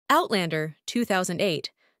Outlander,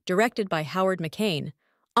 2008, directed by Howard McCain,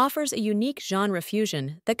 offers a unique genre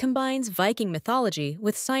fusion that combines Viking mythology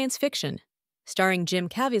with science fiction, starring Jim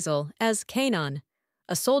Caviezel as Kainan,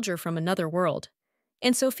 a soldier from another world,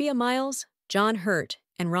 and Sophia Myles, John Hurt,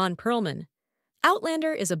 and Ron Perlman.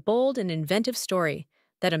 Outlander is a bold and inventive story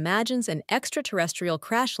that imagines an extraterrestrial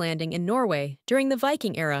crash landing in Norway during the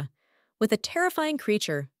Viking era, with a terrifying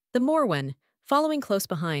creature, the Moorwen, following close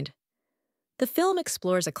behind. The film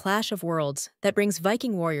explores a clash of worlds that brings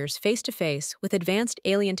Viking warriors face to face with advanced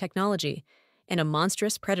alien technology and a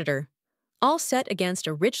monstrous predator, all set against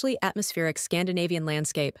a richly atmospheric Scandinavian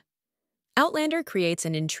landscape. Outlander creates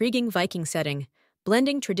an intriguing Viking setting,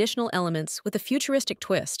 blending traditional elements with a futuristic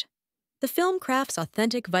twist. The film crafts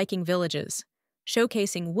authentic Viking villages,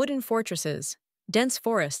 showcasing wooden fortresses, dense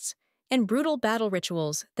forests, and brutal battle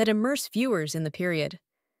rituals that immerse viewers in the period.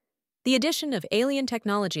 The addition of alien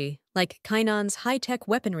technology, like Kainan's high-tech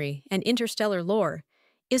weaponry and interstellar lore,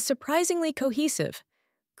 is surprisingly cohesive,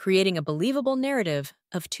 creating a believable narrative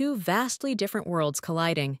of two vastly different worlds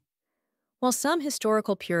colliding. While some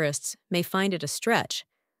historical purists may find it a stretch,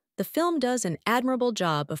 the film does an admirable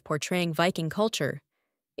job of portraying Viking culture,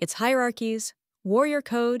 its hierarchies, warrior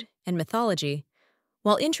code, and mythology,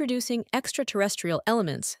 while introducing extraterrestrial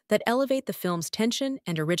elements that elevate the film's tension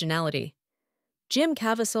and originality. Jim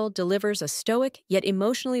Caviezel delivers a stoic yet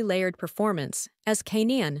emotionally layered performance as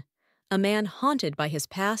Kainan, a man haunted by his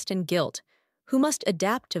past and guilt, who must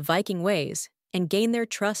adapt to Viking ways and gain their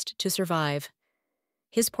trust to survive.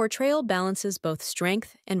 His portrayal balances both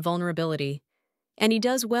strength and vulnerability, and he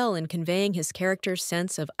does well in conveying his character's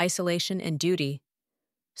sense of isolation and duty.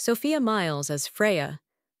 Sophia Myles as Freya,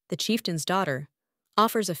 the chieftain's daughter,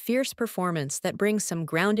 offers a fierce performance that brings some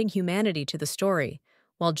grounding humanity to the story,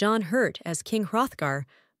 while John Hurt as King Rothgar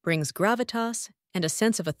brings gravitas and a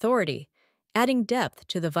sense of authority, adding depth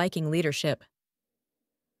to the Viking leadership.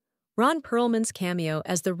 Ron Perlman's cameo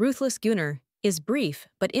as the ruthless Gunnar is brief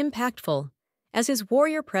but impactful, as his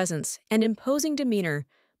warrior presence and imposing demeanor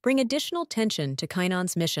bring additional tension to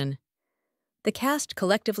Kainan's mission. The cast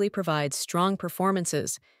collectively provides strong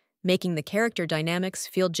performances, making the character dynamics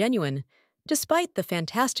feel genuine despite the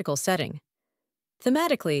fantastical setting.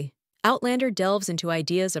 Thematically, Outlander delves into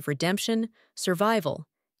ideas of redemption, survival,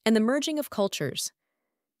 and the merging of cultures.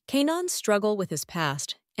 Kainan's struggle with his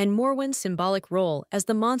past and Moorwen's symbolic role as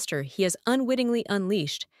the monster he has unwittingly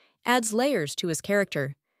unleashed adds layers to his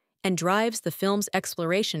character and drives the film's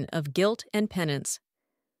exploration of guilt and penance.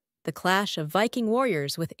 The clash of Viking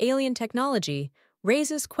warriors with alien technology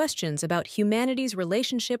raises questions about humanity's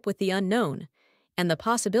relationship with the unknown and the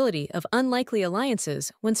possibility of unlikely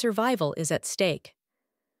alliances when survival is at stake.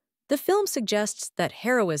 The film suggests that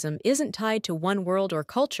heroism isn't tied to one world or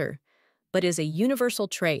culture, but is a universal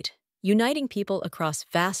trait, uniting people across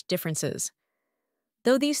vast differences.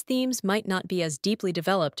 Though these themes might not be as deeply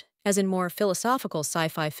developed as in more philosophical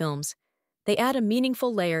sci-fi films, they add a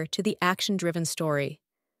meaningful layer to the action-driven story.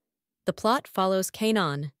 The plot follows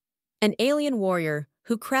Kainan, an alien warrior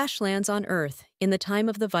who crash lands on Earth in the time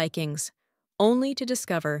of the Vikings, only to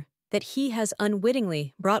discover that he has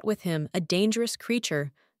unwittingly brought with him a dangerous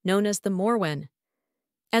creature known as the Moorwen.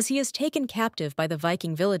 As he is taken captive by the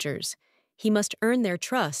Viking villagers, he must earn their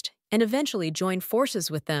trust and eventually join forces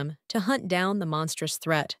with them to hunt down the monstrous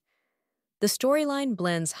threat. The storyline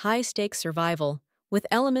blends high-stakes survival with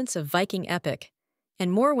elements of Viking epic,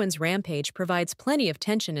 and Moorwen's rampage provides plenty of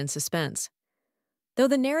tension and suspense. Though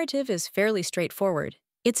the narrative is fairly straightforward,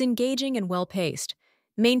 it's engaging and well-paced,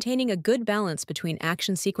 maintaining a good balance between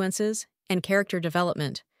action sequences and character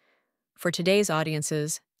development. For today's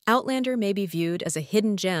audiences, Outlander may be viewed as a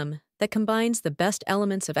hidden gem that combines the best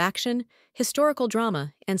elements of action, historical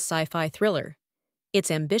drama, and sci-fi thriller. Its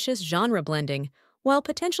ambitious genre blending, while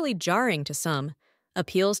potentially jarring to some,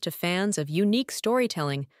 appeals to fans of unique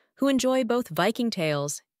storytelling who enjoy both Viking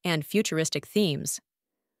tales and futuristic themes.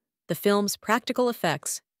 The film's practical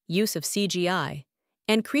effects, use of CGI,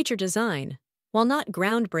 and creature design, while not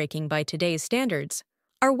groundbreaking by today's standards,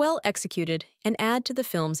 are well executed and add to the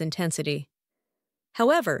film's intensity.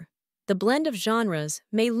 However, the blend of genres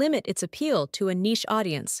may limit its appeal to a niche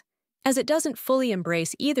audience, as it doesn't fully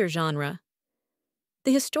embrace either genre.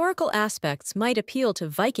 The historical aspects might appeal to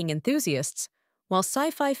Viking enthusiasts, while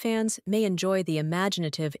sci-fi fans may enjoy the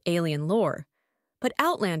imaginative alien lore, but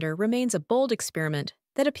Outlander remains a bold experiment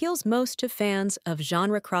that appeals most to fans of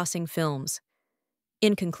genre-crossing films.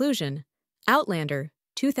 In conclusion, Outlander,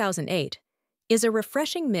 2008, is a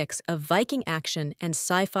refreshing mix of Viking action and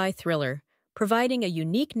sci-fi thriller, providing a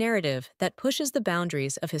unique narrative that pushes the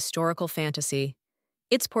boundaries of historical fantasy.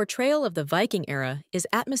 Its portrayal of the Viking era is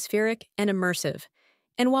atmospheric and immersive,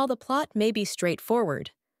 And while the plot may be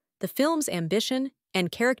straightforward, the film's ambition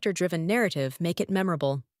and character-driven narrative make it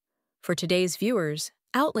memorable. For today's viewers,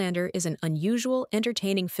 Outlander is an unusual,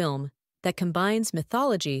 entertaining film that combines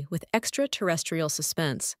mythology with extraterrestrial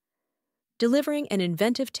suspense, delivering an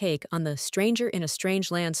inventive take on the stranger in a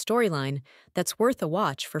strange land storyline that's worth a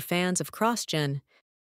watch for fans of cross-gen